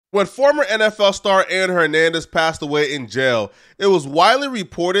When former NFL star Aaron Hernandez passed away in jail, it was widely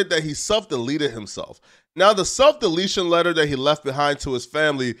reported that he self-deleted himself. Now, the self-deletion letter that he left behind to his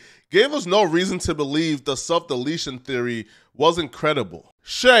family gave us no reason to believe the self-deletion theory wasn't credible.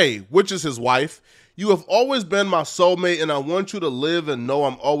 Shay, which is his wife, you have always been my soulmate, and I want you to live and know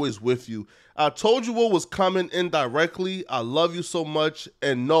I'm always with you. I told you what was coming indirectly. I love you so much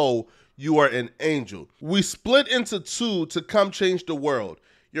and know you are an angel. We split into two to come change the world.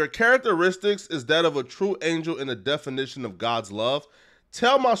 Your characteristics is that of a true angel in the definition of God's love.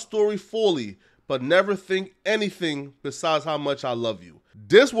 Tell my story fully, but never think anything besides how much I love you.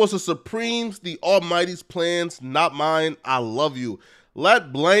 This was the Supreme's, the Almighty's plans, not mine. I love you.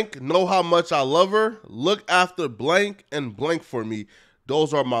 Let blank know how much I love her. Look after blank and blank for me.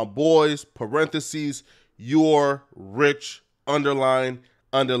 Those are my boys, parentheses, you're rich, underline,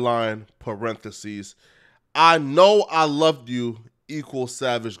 parentheses. I know I loved you, equals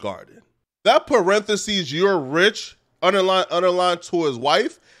Savage Garden. That parentheses, you're rich, underline to his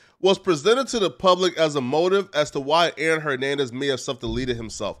wife, was presented to the public as a motive as to why Aaron Hernandez may have self-deleted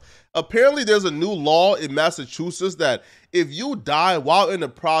himself. Apparently, there's a new law in Massachusetts that if you die while in the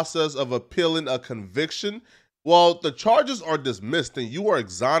process of appealing a conviction, well, the charges are dismissed and you are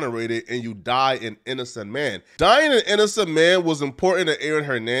exonerated and you die an innocent man. Dying an innocent man was important to Aaron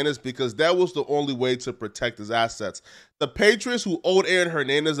Hernandez because that was the only way to protect his assets. The Patriots, who owed Aaron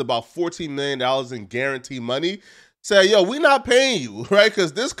Hernandez about $14 million in guaranteed money, said, yo, we not paying you, right?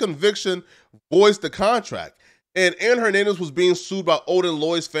 Because this conviction voids the contract. And Aaron Hernandez was being sued by Odin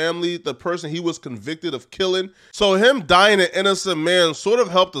Lloyd's family, the person he was convicted of killing. So him dying an innocent man sort of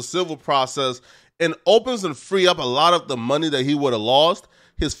helped the civil process and opens and free up a lot of the money that he would have lost.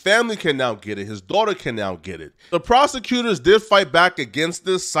 His family can now get it. His daughter can now get it. The prosecutors did fight back against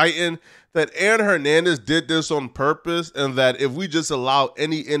this, citing that Aaron Hernandez did this on purpose and that if we just allow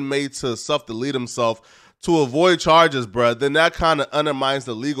any inmate to self-delete himself to avoid charges, bruh, then that kind of undermines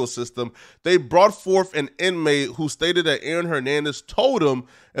the legal system. They brought forth an inmate who stated that Aaron Hernandez told him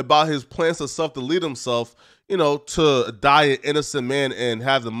about his plans to self-delete himself, you know, to die an innocent man and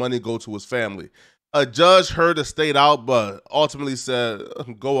have the money go to his family. A judge heard the state out, but ultimately said,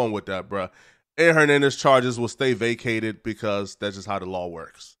 go on with that, bruh. Aaron Hernandez charges will stay vacated because that's just how the law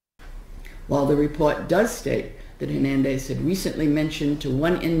works. While the report does state that Hernandez had recently mentioned to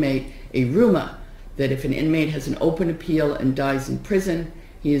one inmate a rumor that if an inmate has an open appeal and dies in prison,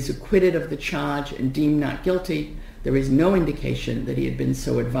 he is acquitted of the charge and deemed not guilty, there is no indication that he had been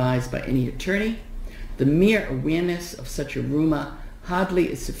so advised by any attorney. The mere awareness of such a rumor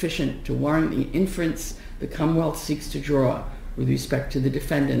hardly is sufficient to warrant the inference the Commonwealth seeks to draw with respect to the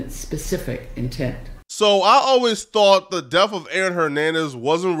defendant's specific intent. So I always thought the death of Aaron Hernandez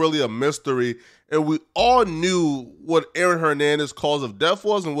wasn't really a mystery, and we all knew what Aaron Hernandez's cause of death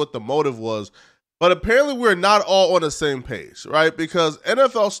was and what the motive was. But apparently we're not all on the same page, right? Because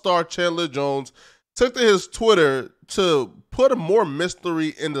NFL star Chandler Jones took to his Twitter to put more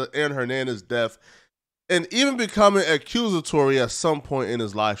mystery into Aaron Hernandez's death and even becoming accusatory at some point in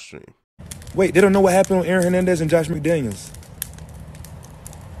his live stream. Wait, they don't know what happened on Aaron Hernandez and Josh McDaniels.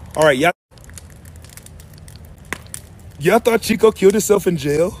 All right, y'all thought Chico killed himself in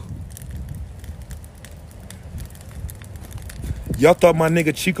jail? Y'all thought my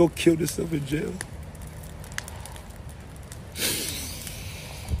nigga Chico killed himself in jail?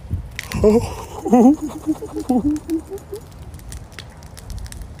 Oh.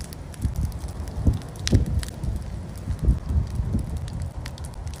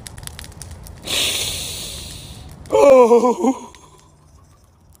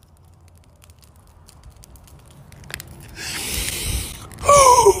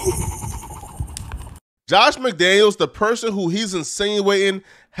 Josh McDaniels, the person who he's insinuating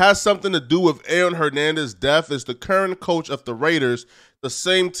has something to do with Aaron Hernandez's death, is the current coach of the Raiders, the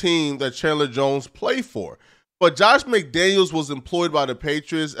same team that Chandler Jones played for. But Josh McDaniels was employed by the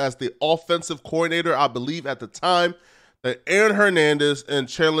Patriots as the offensive coordinator, I believe at the time that Aaron Hernandez and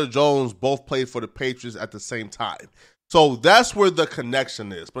Chandler Jones both played for the Patriots at the same time. So that's where the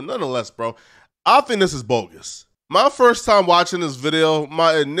connection is. But nonetheless, bro, I think this is bogus. My first time watching this video,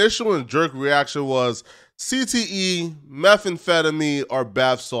 my initial and jerk reaction was CTE, methamphetamine, or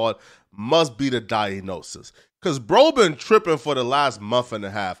bath salt must be the diagnosis. Because bro been tripping for the last month and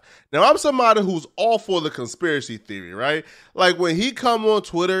a half. Now, I'm somebody who's all for the conspiracy theory, right? Like when he come on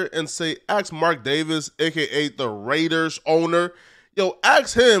Twitter and say, ask Mark Davis, a.k.a. the Raiders owner, yo,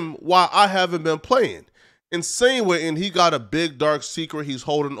 ask him why I haven't been playing. Insane way, and he got a big dark secret he's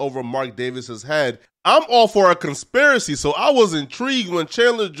holding over Mark Davis's head. I'm all for a conspiracy, so I was intrigued when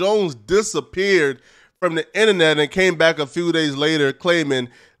Chandler Jones disappeared from the internet and came back a few days later claiming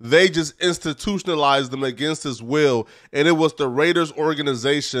they just institutionalized him against his will, and it was the Raiders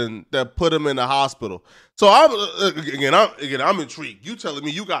organization that put him in the hospital. So I'm intrigued. You telling me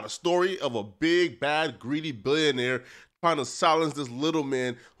you got a story of a big, bad, greedy billionaire trying to silence this little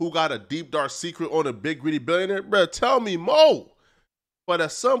man who got a deep, dark secret on a big, greedy billionaire? Bro, tell me more. But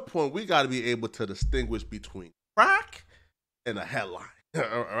at some point, we got to be able to distinguish between crack and a headline.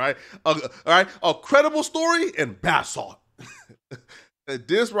 All right? A credible story and bath salt.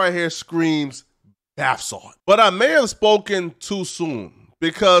 This right here screams bath salt. But I may have spoken too soon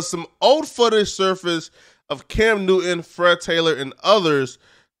because some old footage surfaced of Cam Newton, Fred Taylor, and others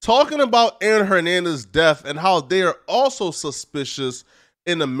talking about Aaron Hernandez's death and how they are also suspicious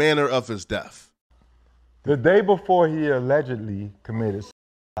in the manner of his death. The day before he allegedly committed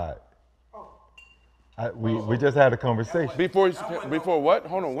suicide, we just had a conversation. Before what?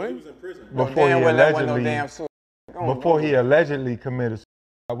 Hold on, when? He was in prison. Before he allegedly committed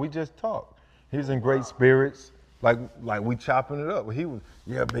suicide, we just talked. He was in great spirits, like we chopping it up. He was,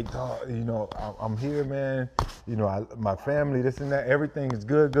 yeah, big dog. You know, I'm here, man. You know, my family, this and that. Everything is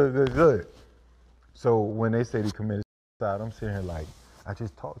good. So when they said he committed suicide, I'm sitting here like, I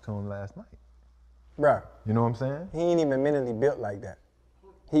just talked to him last night. Bruh. You know what I'm saying? He ain't even mentally built like that.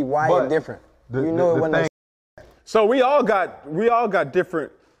 He wired different. You know it wasn't. So we all got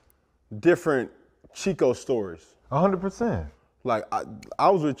different Chico stories. 100%. Like I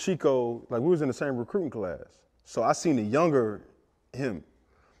was with Chico, like we was in the same recruiting class. So I seen the younger him.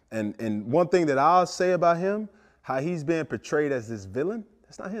 And one thing that I'll say about him, how he's being portrayed as this villain,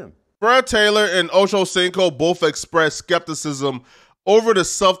 that's not him. Fred Taylor and Ocho Cinco both expressed skepticism over the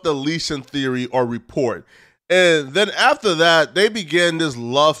self-deletion theory or report. And then after that, they began this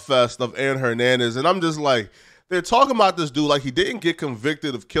love fest of Aaron Hernandez. And I'm just like, they're talking about this dude like he didn't get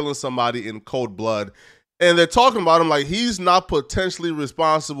convicted of killing somebody in cold blood. And they're talking about him like he's not potentially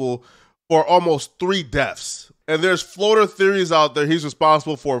responsible for almost 3 deaths. And there's floater theories out there he's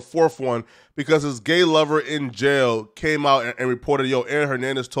responsible for a 4th one because his gay lover in jail came out and reported, yo, Aaron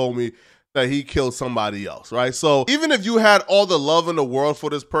Hernandez told me that he killed somebody else, right? So even if you had all the love in the world for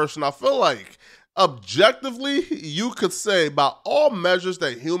this person, I feel like objectively, you could say by all measures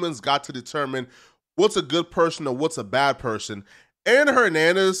that humans got to determine what's a good person or what's a bad person, Aaron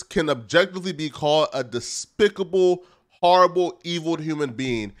Hernandez can objectively be called a despicable, horrible, evil human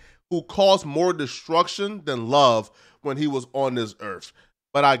being who caused more destruction than love when he was on this earth.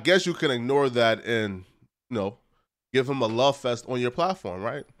 But I guess you can ignore that and, you know, give him a love fest on your platform,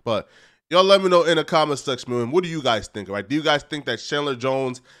 right? But y'all let me know in the comment section, man, what do you guys think, right? Do you guys think that Chandler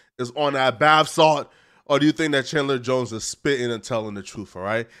Jones is on that bath salt, or do you think that Chandler Jones is spitting and telling the truth, all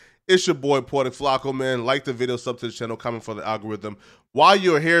right? It's your boy, Portic Flacco, man. Like the video, sub to the channel, comment for the algorithm. While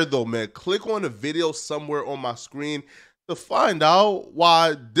you're here, though, man, click on the video somewhere on my screen to find out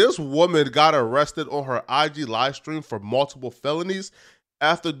why this woman got arrested on her IG live stream for multiple felonies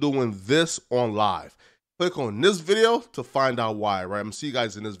after doing this on live. Click on this video to find out why, right? I'm going to see you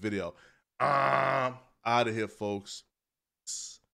guys in this video. Out of here, folks.